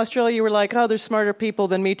 So in Australia, you were like, oh, there's smarter people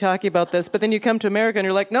than me talking about this. But then you come to America and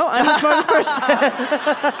you're like, no, I'm the smartest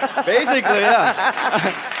person. Basically,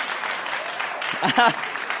 yeah.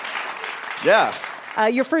 Yeah.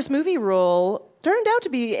 Your first movie role turned out to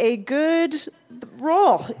be a good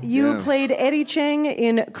role. You played Eddie Cheng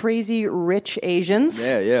in Crazy Rich Asians.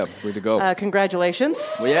 Yeah. Way to go.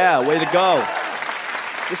 Congratulations. Well, yeah, way to go.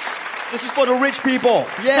 This is for the rich people.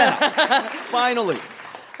 Yeah. Finally.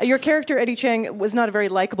 Your character, Eddie Cheng, was not a very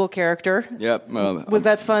likable character. Yep. Was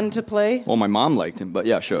that fun to play? Well, my mom liked him, but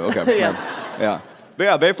yeah, sure. Okay. Yes. Yeah. But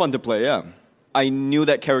yeah, very fun to play, yeah. I knew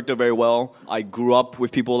that character very well. I grew up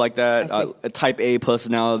with people like that. A type A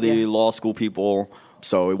personality, law school people.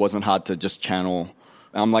 So it wasn't hard to just channel.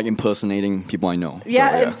 I'm impersonating people I know.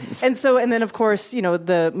 Yeah. And then, of course,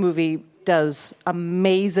 the movie does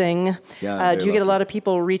amazing. Yeah, do you get a lot of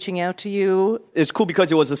people reaching out to you? It's cool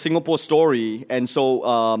because it was a Singapore story. And so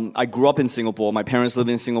I grew up in Singapore. My parents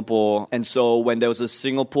lived in Singapore. And so when there was a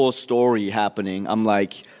Singapore story happening, I'm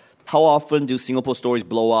like, how often do Singapore stories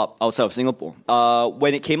blow up outside of Singapore?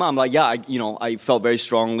 When it came out, I'm like, I felt very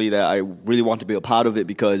strongly that I really want to be a part of it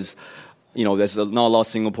because there's not a lot of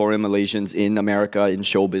Singaporean Malaysians in America in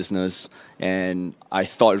show business. And I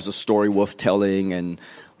thought it was a story worth telling.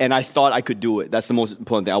 And I thought I could do it. That's the most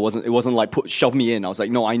important thing. It wasn't like shove me in. I was like,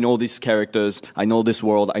 no, I know these characters. I know this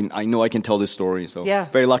world. I know I can tell this story. So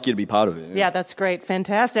very lucky to be part of it. Yeah, that's great.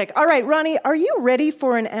 Fantastic. All right, Ronny, are you ready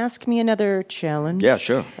for an Ask Me Another challenge? Yeah,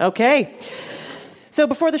 sure. Okay. So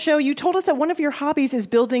before the show, you told us that one of your hobbies is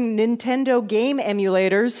building Nintendo game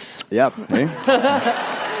emulators. Yep. Hey.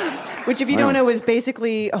 Which, if you don't know, is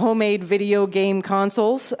basically homemade video game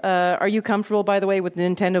consoles. Are you comfortable, by the way, with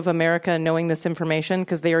Nintendo of America knowing this information?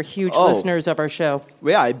 Because they are huge listeners of our show.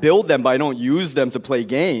 Yeah, I build them, but I don't use them to play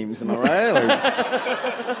games. Am I right?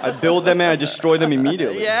 I build them and I destroy them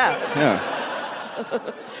immediately. Yeah.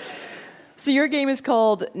 So your game is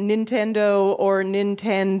called Nintendo or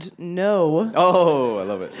Nintendo. Oh, I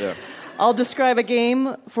love it. Yeah. I'll describe a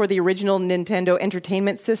game for the original Nintendo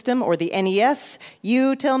Entertainment System, or the NES.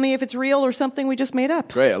 You tell me if it's real or something we just made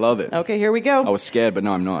up. Great, I love it. Okay, here we go. I was scared, but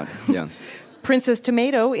no, I'm not. Yeah. Princess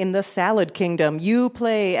Tomato in the Salad Kingdom. You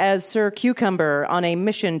play as Sir Cucumber on a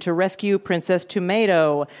mission to rescue Princess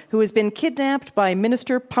Tomato, who has been kidnapped by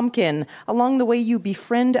Minister Pumpkin. Along the way, you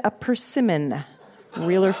befriend a persimmon.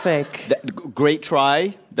 Real or fake? Great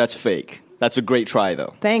try. That's fake. That's a great try,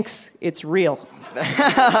 though. Thanks. It's real.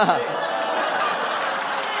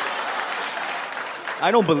 I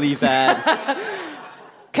don't believe that.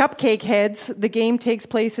 Cupcake Heads. The game takes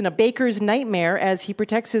place in a baker's nightmare as he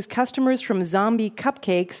protects his customers from zombie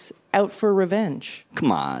cupcakes out for revenge.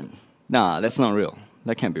 Come on. Nah, that's not real.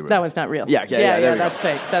 That can't be real. That one's not real. Yeah, that's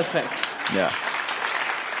fake. That's fake. Yeah.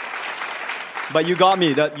 But you got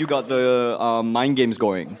me. You got the mind games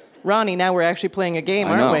going. Ronnie, now we're actually playing a game,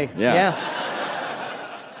 I aren't know. we? Yeah.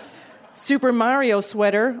 Super Mario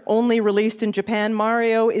sweater, only released in Japan.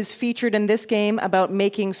 Mario is featured in this game about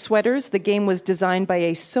making sweaters. The game was designed by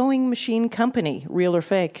a sewing machine company. Real or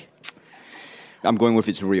fake? I'm going with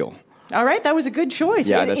it's real. All right, that was a good choice.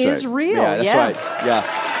 Yeah, It that's is right. real. Yeah, that's right. Yeah.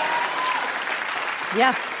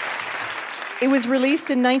 Yeah. It was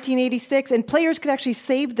released in 1986, and players could actually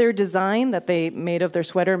save their design that they made of their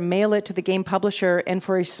sweater, mail it to the game publisher, and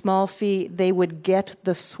for a small fee, they would get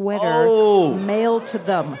the sweater mailed to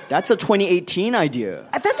them. That's a 2018 idea.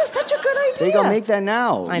 That's such a good idea. They gotta make that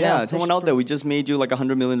now. I know. Yeah, someone out there, we just made you like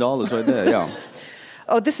 $100 million right there. Yeah.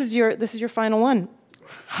 Oh, this is your final one.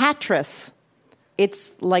 Hattress.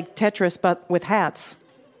 It's like Tetris, but with hats.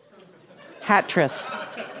 Hattress.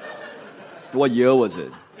 What year was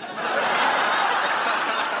it?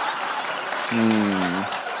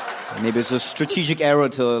 Maybe it's a strategic error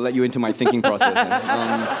to let you into my thinking process.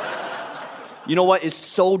 You know what? It's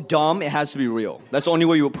so dumb, it has to be real. That's the only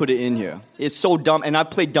way you would put it in here. It's so dumb, and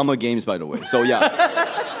I've played dumber games, by the way. So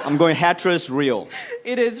yeah, I'm going Hattress real.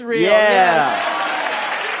 It is real. Yeah.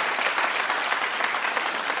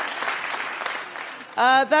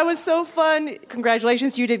 Yes. That was so fun.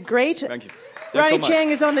 Congratulations, you did great. Thank you. Ronny Chieng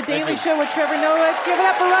is on The Daily Show with Trevor Noah. Give it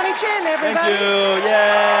up for Ronny Chieng, everybody. Thank you.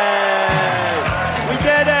 Yay! We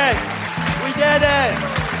did it! We did it!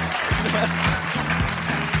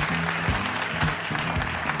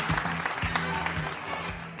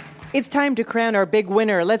 It's time to crown our big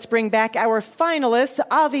winner. Let's bring back our finalists,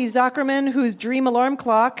 Avi Zuckerman, whose Dream Alarm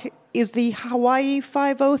Clock is the Hawaii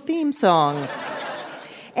Five-0 theme song,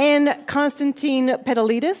 and Konstantin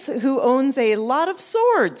Pedalidis, who owns a lot of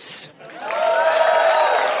swords.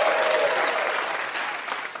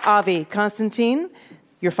 Avi, Konstantin,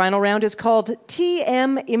 your final round is called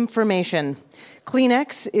TM Information.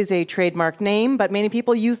 Kleenex is a trademark name, but many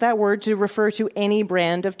people use that word to refer to any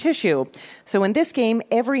brand of tissue. So in this game,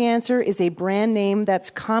 every answer is a brand name that's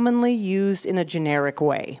commonly used in a generic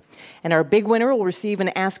way. And our big winner will receive an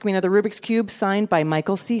Ask Me Another Rubik's Cube signed by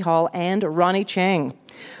Michael C. Hall and Ronny Chieng.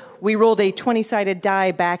 We rolled a 20-sided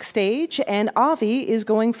die backstage, and Avi is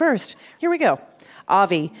going first. Here we go.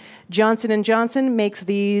 Avi, Johnson & Johnson makes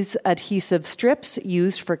these adhesive strips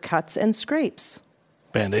used for cuts and scrapes.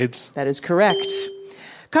 Band-Aids. That is correct.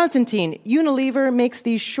 Konstantin, Unilever makes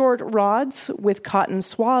these short rods with cotton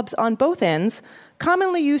swabs on both ends,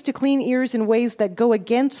 commonly used to clean ears in ways that go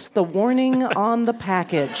against the warning on the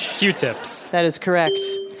package. Q-tips. That is correct.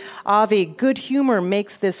 Avi, Good Humor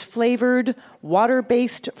makes this flavored,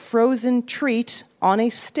 water-based frozen treat on a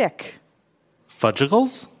stick.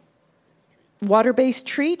 Fudgicles? Water-based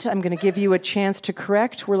treat, I'm going to give you a chance to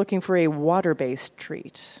correct. We're looking for a water-based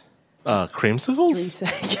treat. Creamsicles? 3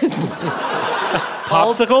 seconds.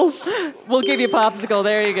 Popsicles? We'll give you a popsicle.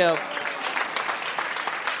 There you go.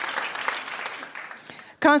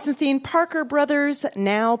 Konstantin, Parker Brothers,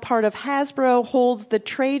 now part of Hasbro, holds the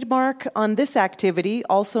trademark on this activity,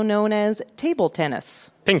 also known as table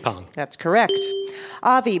tennis. Ping pong. That's correct.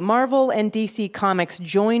 Avi, Marvel and DC Comics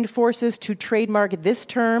joined forces to trademark this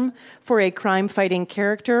term for a crime-fighting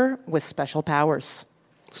character with special powers.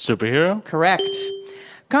 Superhero? Correct.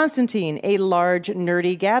 Konstantin, a large,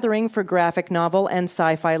 nerdy gathering for graphic novel and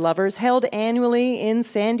sci-fi lovers held annually in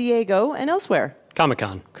San Diego and elsewhere.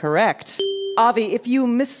 Comic-Con. Correct. Avi, if you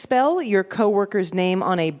misspell your coworker's name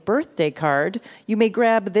on a birthday card, you may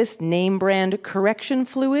grab this name brand correction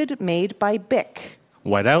fluid made by Bic.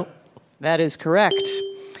 Whiteout? That is correct.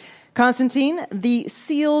 Konstantin, the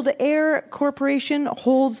Sealed Air Corporation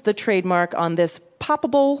holds the trademark on this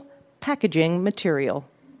poppable packaging material.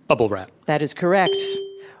 Bubble wrap. That is correct.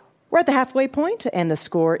 We're at the halfway point, and the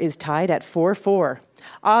score is tied at 4-4.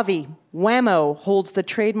 Avi, Whammo holds the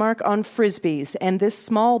trademark on Frisbees, and this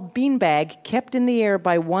small beanbag kept in the air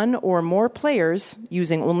by one or more players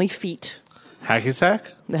using only feet. Hacky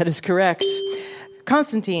sack? That is correct.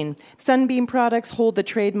 Konstantin, Sunbeam Products hold the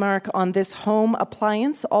trademark on this home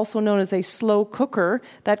appliance, also known as a slow cooker,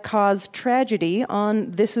 that caused tragedy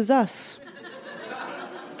on This Is Us.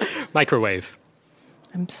 Microwave.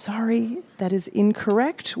 I'm sorry, that is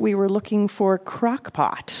incorrect. We were looking for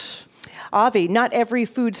crockpot. Avi, not every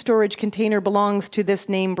food storage container belongs to this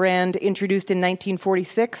name brand, introduced in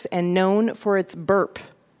 1946 and known for its burp.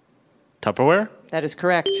 Tupperware? That is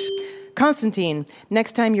correct. Konstantin,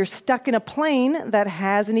 next time you're stuck in a plane that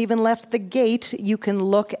hasn't even left the gate, you can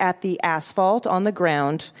look at the asphalt on the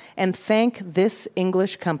ground and thank this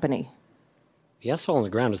English company. The asphalt on the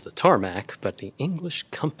ground is the tarmac, but the English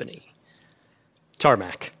company.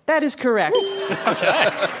 Tarmac. That is correct.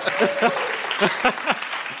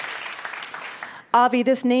 Avi,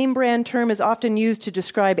 this name brand term is often used to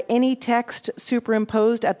describe any text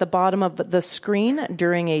superimposed at the bottom of the screen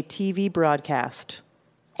during a TV broadcast.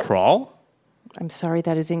 Crawl? I'm sorry,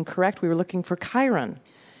 that is incorrect. We were looking for Chiron.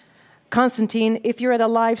 Constantine, if you're at a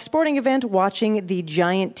live sporting event watching the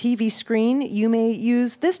giant TV screen, you may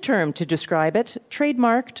use this term to describe it,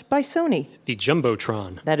 trademarked by Sony. The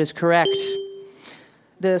Jumbotron. That is correct.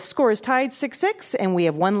 The score is tied 6-6, and we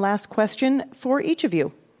have one last question for each of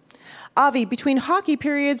you. Avi, between hockey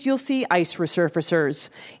periods, you'll see ice resurfacers,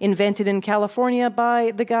 invented in California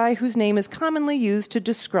by the guy whose name is commonly used to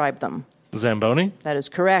describe them. Zamboni? That is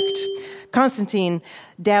correct. Constantine,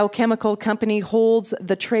 Dow Chemical Company holds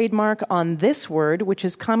the trademark on this word, which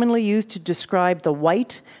is commonly used to describe the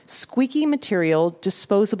white, squeaky material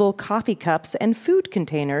disposable coffee cups and food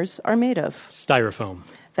containers are made of. Styrofoam.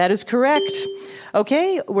 That is correct.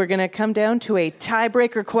 Okay, we're going to come down to a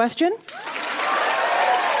tiebreaker question.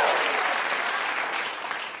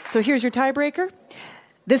 So here's your tiebreaker.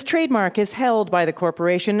 This trademark is held by the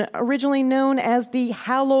corporation originally known as the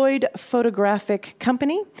Haloid Photographic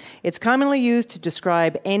Company. It's commonly used to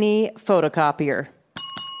describe any photocopier.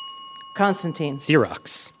 Constantine.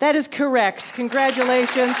 Xerox. That is correct.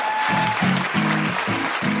 Congratulations.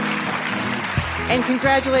 And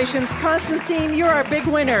congratulations, Constantine, you're our big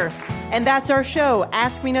winner. And that's our show.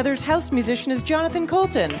 Ask Me Another's house musician is Jonathan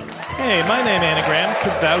Colton. Hey, my name anagrams to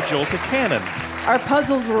Thou Jolt a Cannon. Our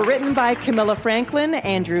puzzles were written by Camilla Franklin,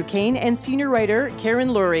 Andrew Kane, and senior writer Karen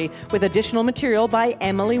Lurie, with additional material by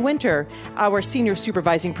Emily Winter. Our senior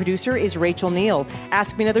supervising producer is Rachel Neal.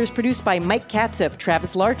 Ask Me Another is produced by Mike Katzeff,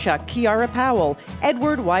 Travis Larchuk, Kiara Powell,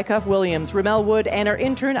 Edward Wyckoff Williams, Ramel Wood, and our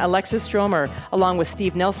intern Alexis Stromer, along with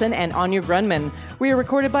Steve Nelson and Anya Grunman. We are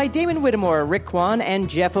recorded by Damon Whittemore, Rick Kwan, and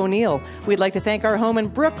Jeff O'Neill. We'd like to thank our home in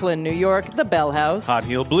Brooklyn, New York, the Bell House, Hot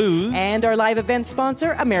Heel Blues, and our live event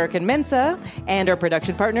sponsor, American Mensa, and our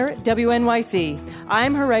production partner, WNYC.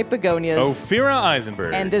 I'm Harriet Begonias. Ophira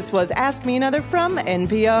Eisenberg. And this was Ask Me Another from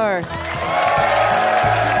NPR.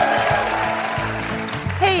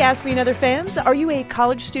 Hey, Ask Me Another fans. Are you a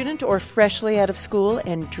college student or freshly out of school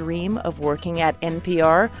and dream of working at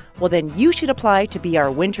NPR? Well, then you should apply to be our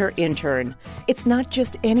winter intern. It's not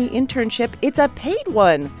just any internship, it's a paid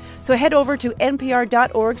one. So head over to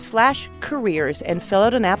npr.org/careers and fill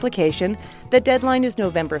out an application. The deadline is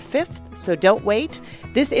November 5th, so don't wait.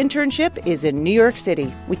 This internship is in New York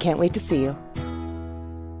City. We can't wait to see you.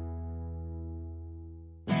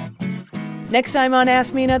 Next time on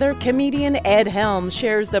Ask Me Another, comedian Ed Helms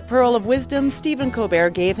shares the pearl of wisdom Stephen Colbert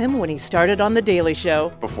gave him when he started on The Daily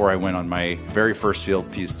Show. Before I went on my very first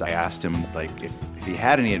field piece, I asked him if he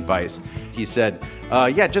had any advice. He said,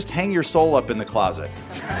 yeah, just hang your soul up in the closet.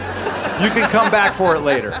 You can come back for it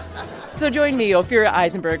later. So join me, Ophira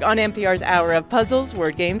Eisenberg, on NPR's Hour of Puzzles,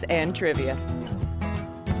 Word Games, and Trivia.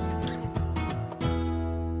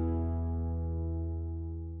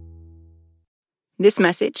 This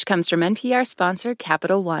message comes from NPR sponsor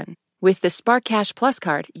Capital One. With the Spark Cash Plus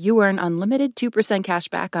card, you earn unlimited 2% cash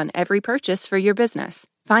back on every purchase for your business.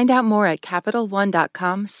 Find out more at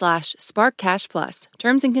CapitalOne.com/SparkCashPlus.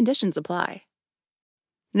 Terms and conditions apply.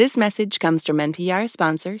 This message comes from NPR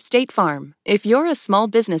sponsor State Farm. If you're a small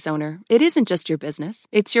business owner, it isn't just your business,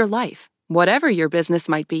 it's your life. Whatever your business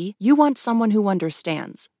might be, you want someone who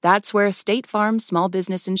understands. That's where State Farm Small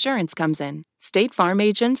Business Insurance comes in. State Farm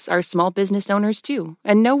agents are small business owners too,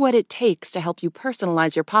 and know what it takes to help you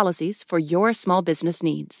personalize your policies for your small business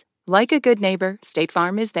needs. Like a good neighbor, State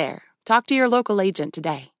Farm is there. Talk to your local agent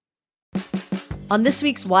today. On this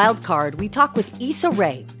week's Wild Card, we talk with Issa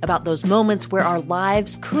Rae about those moments where our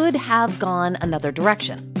lives could have gone another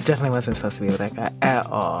direction. Definitely wasn't supposed to be with that guy at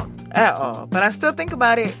all. At all. But I still think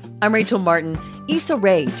about it. I'm Rachel Martin. Issa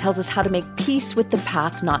Rae tells us how to make peace with the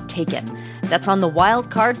path not taken. That's on the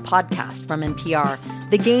Wild Card podcast from NPR,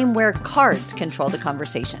 the game where cards control the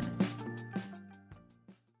conversation.